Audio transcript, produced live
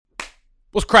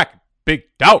What's cracking, big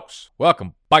dogs?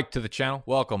 Welcome back to the channel.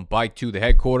 Welcome back to the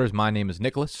headquarters. My name is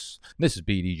Nicholas. This is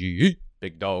BDGE.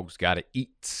 Big dogs gotta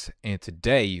eat. And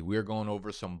today we're going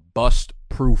over some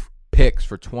bust-proof picks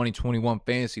for 2021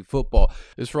 fantasy football.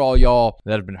 This is for all y'all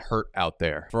that have been hurt out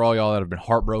there. For all y'all that have been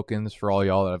heartbroken. This is for all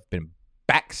y'all that have been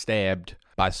backstabbed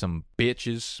by some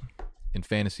bitches in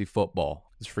fantasy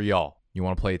football. This is for y'all. You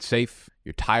want to play it safe?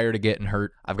 You're tired of getting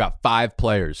hurt? I've got 5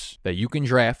 players that you can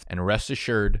draft and rest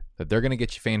assured that they're going to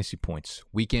get you fantasy points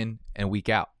week in and week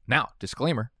out. Now,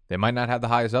 disclaimer, they might not have the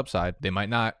highest upside. They might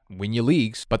not win you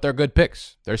leagues, but they're good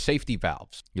picks. They're safety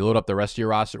valves. You load up the rest of your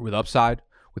roster with upside,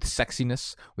 with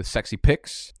sexiness, with sexy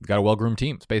picks. You've got a well-groomed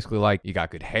team. It's basically like you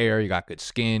got good hair, you got good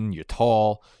skin, you're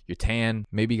tall, you're tan,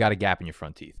 maybe you got a gap in your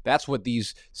front teeth. That's what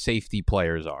these safety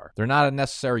players are. They're not a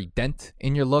necessary dent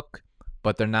in your look,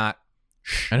 but they're not.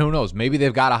 And who knows, maybe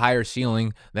they've got a higher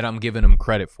ceiling than I'm giving them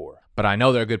credit for. But I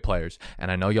know they're good players,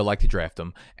 and I know you'll like to draft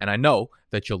them, and I know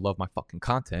that you'll love my fucking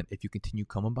content if you continue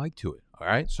coming back to it. All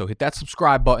right? So hit that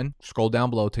subscribe button, scroll down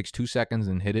below, it takes 2 seconds,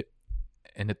 and hit it,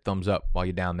 and hit thumbs up while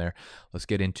you're down there. Let's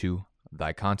get into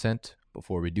thy content.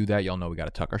 Before we do that, y'all know we got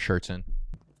to tuck our shirts in.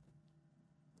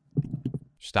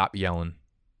 Stop yelling,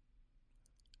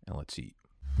 and let's eat.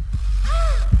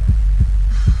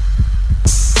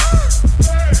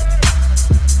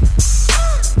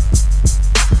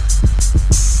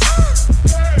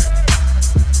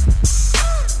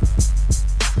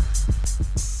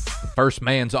 First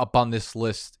man's up on this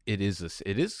list. It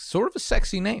is sort of a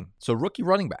sexy name. So rookie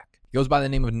running back. He goes by the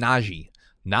name of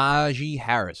Najee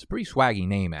Harris. Pretty swaggy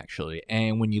name, actually.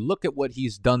 And when you look at what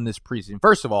he's done this preseason,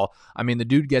 first of all, I mean, the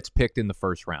dude gets picked in the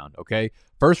first round, okay?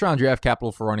 First round draft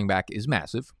capital for running back is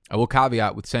massive. I will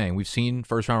caveat with saying we've seen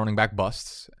first round running back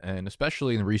busts, and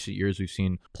especially in recent years, we've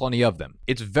seen plenty of them.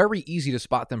 It's very easy to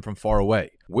spot them from far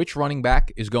away. Which running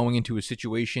back is going into a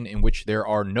situation in which there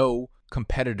are no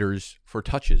competitors for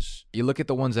touches? You look at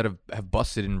the ones that have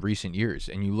busted in recent years,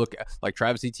 and you look at like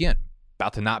Travis Etienne,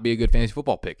 about to not be a good fantasy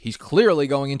football pick. He's clearly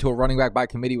going into a running back by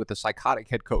committee with a psychotic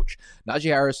head coach.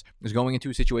 Najee Harris is going into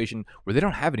a situation where they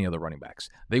don't have any other running backs.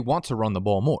 They want to run the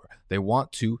ball more. They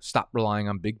want to stop relying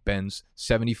on Big Ben's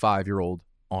 75-year-old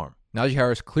arm. Najee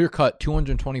Harris, clear-cut,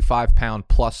 225-pound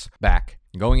plus back,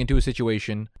 going into a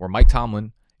situation where Mike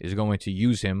Tomlin is going to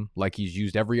use him like he's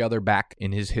used every other back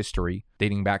in his history,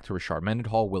 dating back to Rashard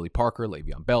Mendenhall, Willie Parker,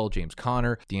 Le'Veon Bell, James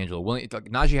Conner, D'Angelo Williams. Like,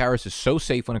 Najee Harris is so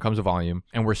safe when it comes to volume,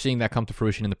 and we're seeing that come to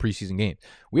fruition in the preseason game.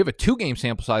 We have a 2-game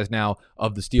sample size now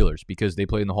of the Steelers because they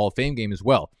played in the Hall of Fame game as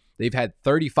well. They've had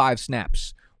 35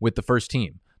 snaps with the first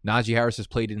team. Najee Harris has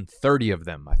played in 30 of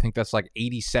them. I think that's like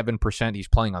 87%. He's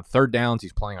playing on third downs.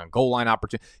 He's playing on goal line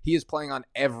opportunity. He is playing on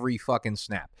every fucking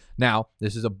snap. Now,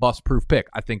 this is a bust-proof pick.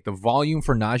 I think the volume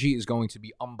for Najee is going to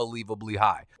be unbelievably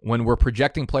high. When we're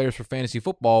projecting players for fantasy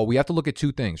football, we have to look at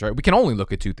 2 things, right? We can only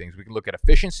look at 2 things. We can look at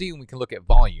efficiency and we can look at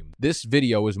volume. This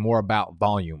video is more about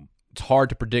volume. It's hard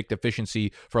to predict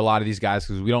efficiency for a lot of these guys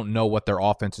because we don't know what their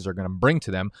offenses are going to bring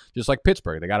to them, just like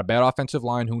Pittsburgh. They got a bad offensive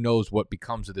line. Who knows what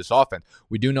becomes of this offense?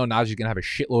 We do know Najee's going to have a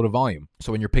shitload of volume.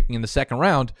 So when you're picking in the second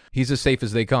round, he's as safe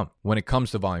as they come when it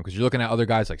comes to volume because you're looking at other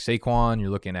guys like Saquon. You're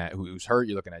looking at who's hurt.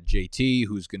 You're looking at JT,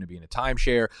 who's going to be in a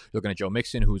timeshare. You're looking at Joe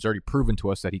Mixon, who's already proven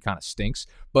to us that he kind of stinks.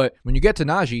 But when you get to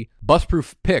Najee,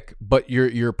 bust-proof pick, but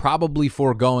you're probably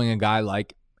foregoing a guy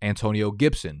like Antonio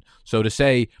Gibson. So to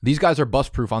say these guys are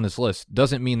bust-proof on this list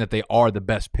doesn't mean that they are the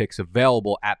best picks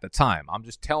available at the time. I'm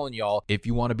just telling y'all, if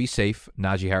you want to be safe,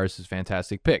 Najee Harris is a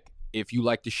fantastic pick. If you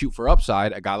like to shoot for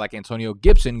upside, a guy like Antonio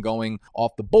Gibson going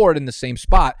off the board in the same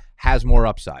spot has more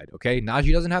upside, okay?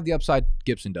 Najee doesn't have the upside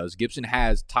Gibson does. Gibson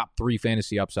has top 3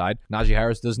 fantasy upside. Najee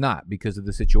Harris does not because of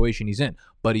the situation he's in.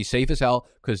 But he's safe as hell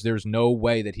because there's no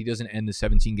way that he doesn't end the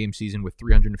 17-game season with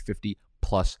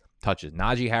 350-plus touches.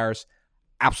 Najee Harris,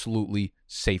 absolutely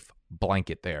safe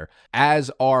blanket there, as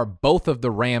are both of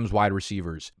the Rams wide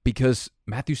receivers, because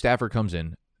Matthew Stafford comes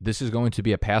in. This is going to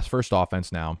be a pass-first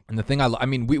offense now. And the thing I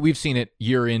mean, we've seen it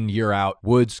year in, year out.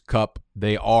 Woods, Kupp,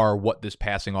 they are what this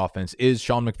passing offense is.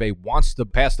 Sean McVay wants to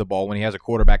pass the ball when he has a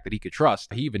quarterback that he could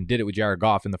trust. He even did it with Jared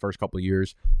Goff in the first couple of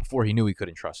years before he knew he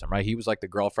couldn't trust him, right? He was like the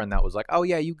girlfriend that was like, oh,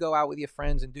 yeah, you go out with your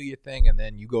friends and do your thing, and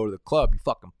then you go to the club, you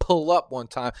fucking pull up one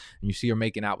time, and you see her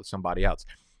making out with somebody else.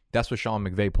 That's what Sean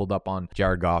McVay pulled up on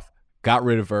Jared Goff, got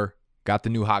rid of her, got the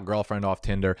new hot girlfriend off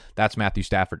Tinder. That's Matthew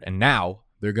Stafford. And now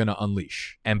they're going to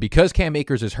unleash. And because Cam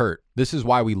Akers is hurt, this is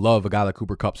why we love a guy like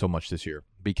Cooper Kupp so much this year.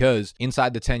 Because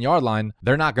inside the 10-yard line,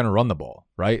 they're not going to run the ball,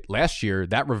 right? Last year,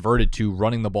 that reverted to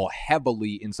running the ball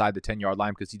heavily inside the 10-yard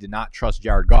line because he did not trust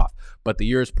Jared Goff. But the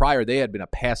years prior, they had been a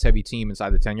pass-heavy team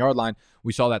inside the 10-yard line.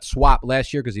 We saw that swap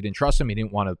last year because he didn't trust him. He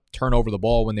didn't want to turn over the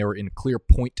ball when they were in clear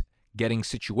point getting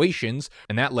situations,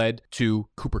 and that led to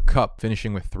Cooper Kupp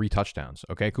finishing with 3 touchdowns.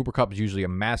 Okay, Cooper Kupp is usually a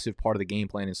massive part of the game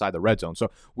plan inside the red zone. So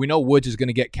we know Woods is going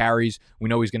to get carries. We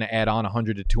know he's going to add on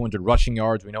 100 to 200 rushing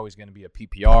yards. We know he's going to be a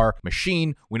PPR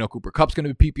machine. We know Cooper Kupp's going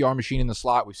to be a PPR machine in the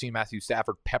slot. We've seen Matthew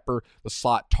Stafford pepper the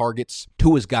slot targets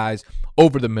to his guys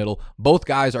over the middle. Both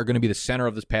guys are going to be the center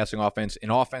of this passing offense,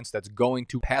 an offense that's going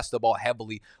to pass the ball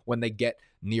heavily when they get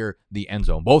near the end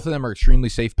zone. Both of them are extremely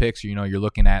safe picks. You know, you're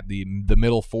looking at the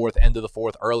middle fourth, end of the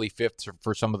fourth, early fifth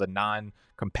for some of the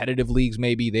non-competitive leagues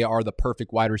maybe. They are the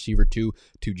perfect wide receiver to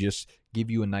just give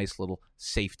you a nice little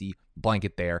safety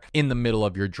blanket there in the middle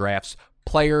of your drafts.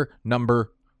 Player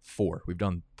number 4. We've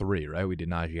done 3, right? We did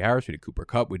Najee Harris, we did Cooper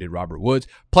Kupp, we did Robert Woods.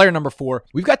 Player number 4,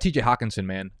 we've got TJ Hockenson,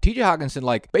 man. TJ Hockenson,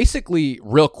 like, basically,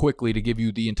 real quickly to give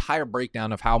you the entire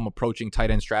breakdown of how I'm approaching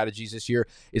tight end strategies this year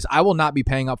is I will not be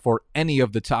paying up for any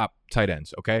of the top tight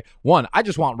ends, okay? 1, I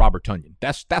just want Robert Tonyan.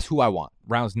 That's who I want.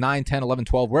 Rounds 9, 10, 11,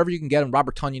 12, wherever you can get him,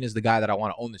 Robert Tonyan is the guy that I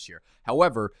want to own this year.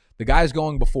 However, the guys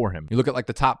going before him, you look at like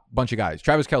the top bunch of guys.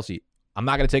 Travis Kelce, I'm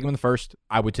not going to take him in the first.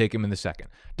 I would take him in the second.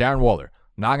 Darren Waller,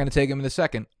 not going to take him in the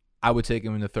second. I would take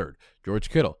him in the third. George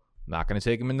Kittle, not going to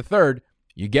take him in the third.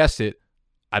 You guessed it.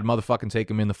 I'd motherfucking take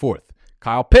him in the fourth.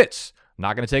 Kyle Pitts,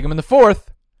 not going to take him in the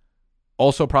fourth.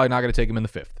 Also probably not going to take him in the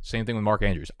fifth. Same thing with Mark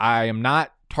Andrews. I am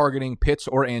not targeting Pitts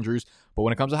or Andrews, but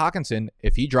when it comes to Hockenson,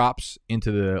 if he drops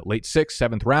into the late 6th,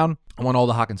 7th round, I want all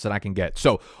the Hockenson I can get.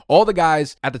 So all the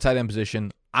guys at the tight end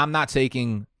position, I'm not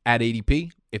taking at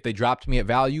ADP. If they dropped me at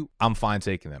value, I'm fine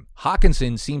taking them.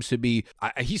 Hockenson seems to be,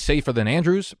 he's safer than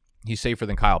Andrews. He's safer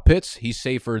than Kyle Pitts. He's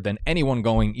safer than anyone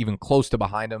going even close to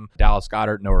behind him. Dallas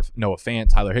Goedert, Noah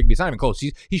Fant, Tyler Higbee. It's not even close.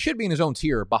 He should be in his own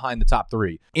tier behind the top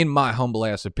 3, in my humble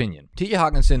ass opinion. TJ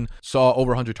Hockenson saw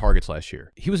over 100 targets last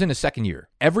year. He was in his second year.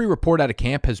 Every report out of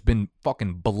camp has been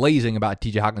fucking blazing about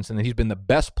TJ Hockenson, that he's been the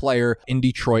best player in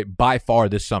Detroit by far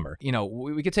this summer. You know,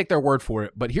 we could take their word for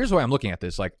it, but here's the way I'm looking at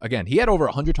this. Like, again, he had over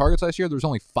 100 targets last year. There was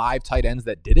only 5 tight ends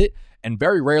that did it, and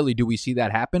very rarely do we see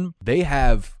that happen.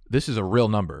 This is a real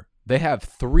number. They have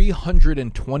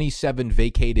 327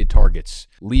 vacated targets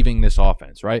leaving this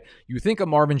offense, right? You think of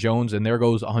Marvin Jones, and there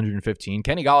goes 115.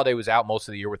 Kenny Golladay was out most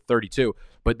of the year with 32.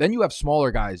 But then you have smaller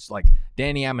guys like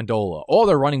Danny Amendola. All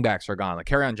their running backs are gone, like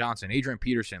Kerryon Johnson, Adrian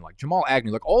Peterson, like Jamal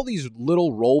Agnew. Like all these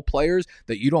little role players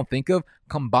that you don't think of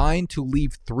combined to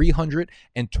leave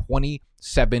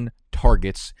 327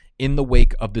 targets in the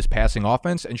wake of this passing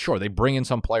offense. And sure, they bring in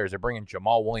some players. They bring in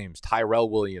Jamal Williams, Tyrell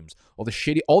Williams. All the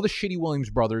shitty Williams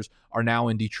brothers are now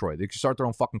in Detroit. They can start their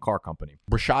own fucking car company.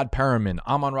 Rashad Perriman,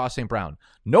 Amon-Ra St. Brown.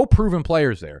 No proven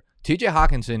players there. TJ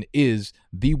Hockenson is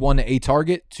the 1A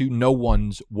target to no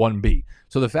one's 1B.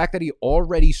 So the fact that he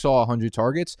already saw 100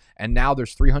 targets and now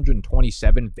there's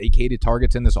 327 vacated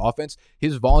targets in this offense,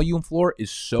 his volume floor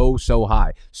is so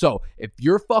high. So if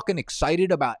you're fucking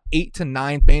excited about 8 to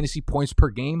 9 fantasy points per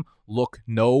game, look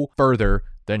no further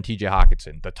than TJ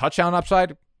Hockenson. The touchdown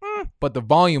upside, but the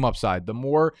volume upside, the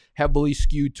more heavily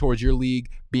skewed towards your league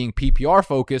being PPR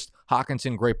focused,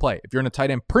 Hockenson, great play. If you're in a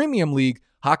tight end premium league,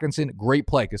 Hockenson, great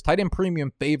play, because tight end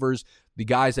premium favors the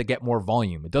guys that get more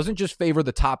volume. It doesn't just favor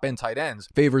the top end tight ends,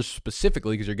 favors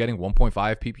specifically because you're getting 1.5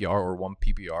 PPR or 1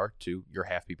 PPR to your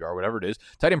half PPR, whatever it is.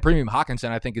 Tight end premium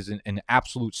Hockenson, I think, is an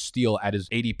absolute steal at his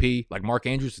ADP. Like Mark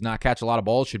Andrews does not catch a lot of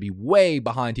balls, should be way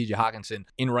behind TJ Hockenson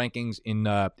in rankings,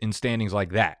 in standings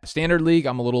like that. Standard league,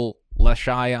 I'm a little less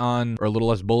shy on, or a little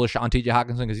less bullish on TJ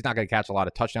Hockenson because he's not going to catch a lot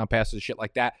of touchdown passes, shit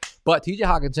like that. But TJ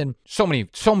Hockenson, so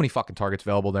many fucking targets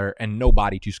available there and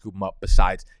nobody to scoop him up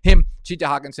besides him, TJ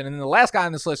Hockenson. And then the last guy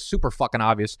on this list, super fucking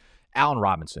obvious, Allen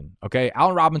Robinson. Okay,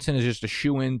 Allen Robinson is just a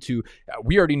shoe-in to,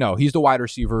 we already know he's the wide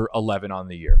receiver 11 on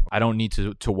the year. I don't need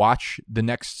to watch the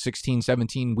next 16,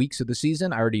 17 weeks of the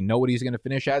season. I already know what he's going to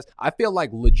finish as. I feel like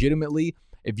legitimately,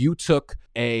 if you took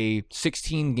a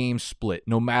 16-game split,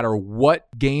 no matter what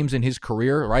games in his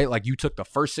career, right? Like you took the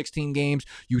first 16 games,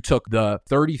 you took the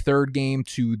 33rd game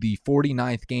to the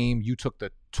 49th game, you took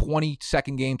the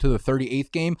 22nd game to the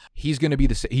 38th game, he's going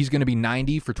to be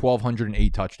 90 for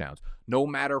 1,208 touchdowns, no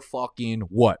matter fucking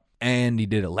what. And he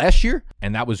did it last year,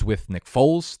 and that was with Nick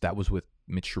Foles, that was with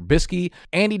Mitch Trubisky.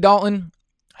 Andy Dalton,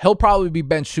 he'll probably be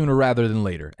benched sooner rather than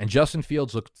later. And Justin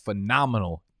Fields looked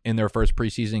phenomenal in their first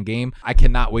preseason game. I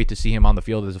cannot wait to see him on the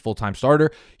field as a full-time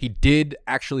starter. He did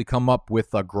actually come up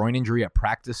with a groin injury at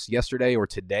practice yesterday or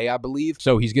today, I believe.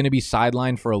 So he's going to be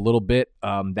sidelined for a little bit.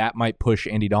 That might push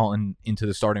Andy Dalton into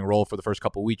the starting role for the first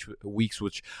couple weeks,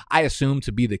 which I assume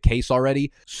to be the case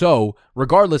already. So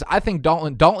regardless, I think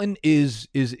Dalton is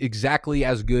exactly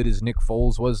as good as Nick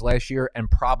Foles was last year and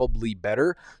probably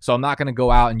better. So I'm not going to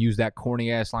go out and use that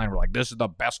corny ass line where like, this is the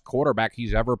best quarterback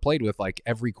he's ever played with. Like,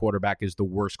 every quarterback is the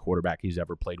worst quarterback he's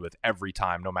ever played with every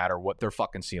time, no matter what their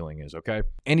fucking ceiling is, okay?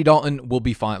 Andy Dalton will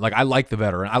be fine. Like, I like the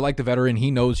veteran.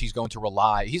 He knows he's going to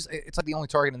rely. It's like the only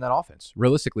target in that offense.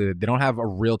 Realistically, they don't have a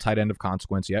real tight end of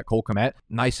consequence yet. Cole Kmet,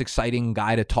 nice, exciting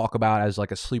guy to talk about as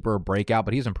like a sleeper or breakout,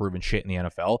 but he hasn't proven shit in the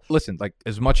NFL. Listen, like,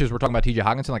 as much as we're talking about TJ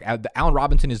Hockenson, like, Allen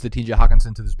Robinson is the TJ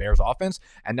Hockenson to this Bears offense,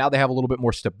 and now they have a little bit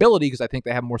more stability because I think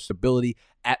they have more stability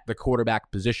at the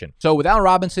quarterback position. So with Allen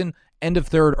Robinson, end of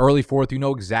third, early fourth, you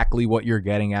know exactly what you're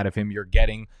getting out of him. You're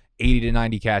getting 80 to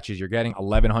 90 catches, you're getting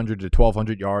 1,100 to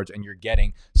 1,200 yards, and you're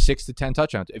getting 6 to 10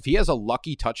 touchdowns. If he has a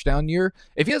lucky touchdown year,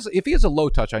 if he has a low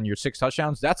touchdown year, 6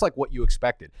 touchdowns, that's like what you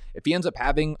expected. If he ends up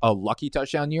having a lucky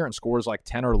touchdown year and scores like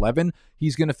 10 or 11,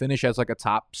 he's going to finish as like a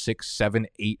top 6, 7,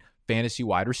 8 fantasy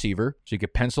wide receiver. So you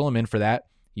could pencil him in for that.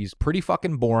 He's pretty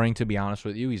fucking boring, to be honest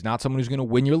with you. He's not someone who's going to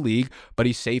win your league, but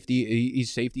he's safety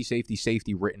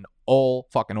written all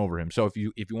fucking over him. So if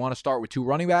you want to start with 2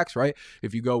 running backs, right?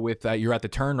 If you go with you're at the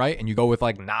turn, right, and you go with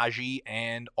like Najee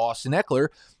and Austin Eckler,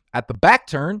 at the back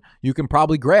turn, you can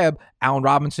probably grab Allen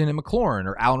Robinson and McLaurin,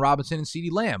 or Allen Robinson and CeeDee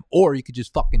Lamb, or you could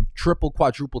just fucking triple,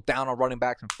 quadruple down on running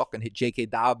backs and fucking hit J.K.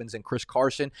 Dobbins and Chris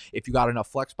Carson if you got enough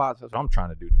flex spots. That's what I'm trying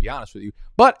to do, to be honest with you.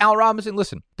 But Allen Robinson,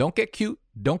 listen, don't get cute,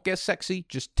 don't get sexy,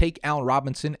 just take Allen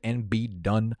Robinson and be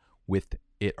done with it.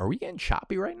 Are we getting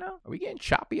choppy right now? Are we getting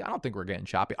choppy? I don't think we're getting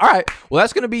choppy. All right. Well,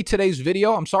 that's going to be today's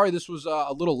video. I'm sorry this was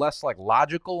a little less like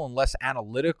logical and less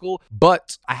analytical,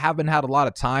 but I haven't had a lot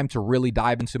of time to really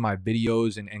dive into my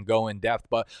videos and go in depth.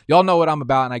 But y'all know what I'm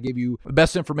about, and I gave you the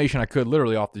best information I could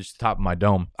literally off the top of my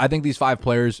dome. I think these 5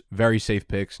 players, very safe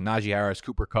picks. Najee Harris,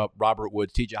 Cooper Kupp, Robert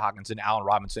Woods, TJ Hockenson, Allen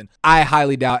Robinson. I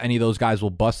highly doubt any of those guys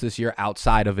will bust this year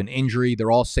outside of an injury.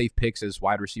 They're all safe picks as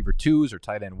wide receiver 2s or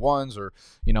tight end 1s, or,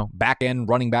 you know, back end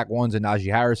running back 1s in Najee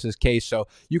Harris's case. So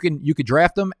you could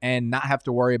draft them and not have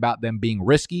to worry about them being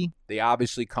risky. They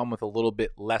obviously come with a little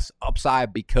bit less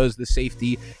upside because the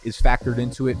safety is factored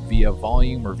into it via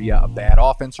volume or via a bad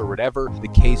offense or whatever the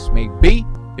case may be.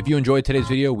 If you enjoyed today's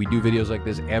video, we do videos like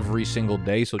this every single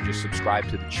day, so just subscribe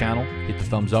to the channel, hit the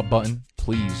thumbs up button.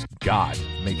 Please, God,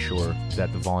 make sure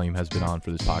that the volume has been on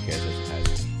for this podcast as it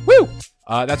has. Woo!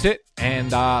 That's it,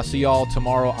 and see y'all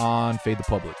tomorrow on Fade the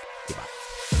Public. Goodbye.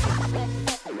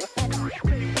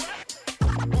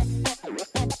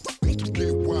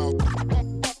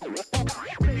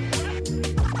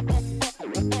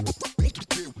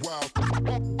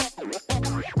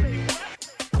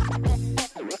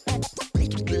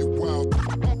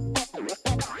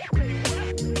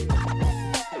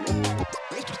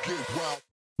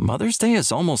 Mother's Day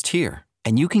is almost here,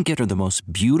 and you can get her the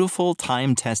most beautiful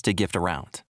time-tested gift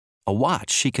around. A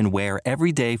watch she can wear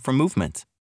every day from Movement.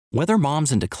 Whether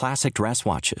mom's into classic dress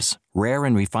watches, rare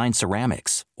and refined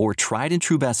ceramics, or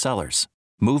tried-and-true bestsellers,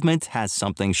 Movement has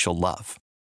something she'll love.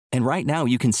 And right now,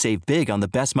 you can save big on the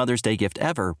best Mother's Day gift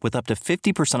ever with up to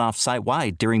 50% off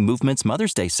site-wide during Movement's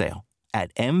Mother's Day sale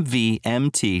at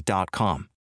MVMT.com.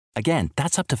 Again,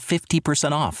 that's up to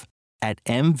 50% off at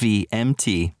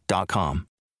MVMT.com.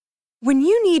 When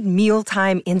you need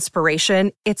mealtime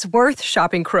inspiration, it's worth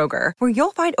shopping Kroger, where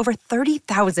you'll find over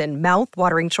 30,000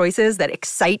 mouth-watering choices that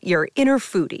excite your inner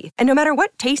foodie. And no matter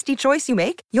what tasty choice you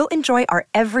make, you'll enjoy our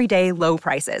everyday low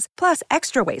prices, plus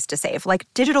extra ways to save, like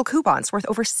digital coupons worth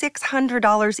over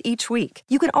 $600 each week.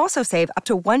 You can also save up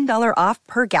to $1 off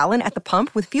per gallon at the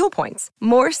pump with fuel points.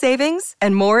 More savings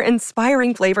and more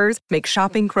inspiring flavors make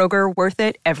shopping Kroger worth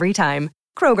it every time.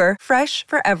 Kroger, fresh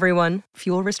for everyone.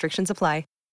 Fuel restrictions apply.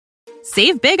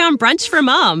 Save big on brunch for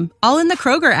mom, all in the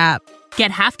Kroger app. Get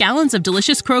half gallons of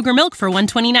delicious Kroger milk for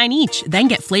 $1.29 each. Then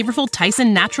get flavorful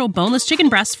Tyson natural boneless chicken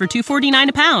breasts for $2.49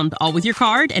 a pound, all with your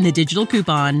card and a digital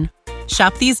coupon.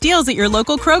 Shop these deals at your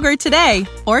local Kroger today,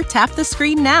 or tap the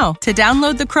screen now to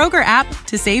download the Kroger app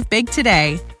to save big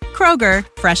today. Kroger,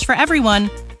 fresh for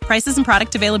everyone. Prices and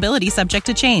product availability subject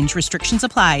to change. Restrictions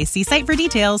apply. See site for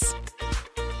details.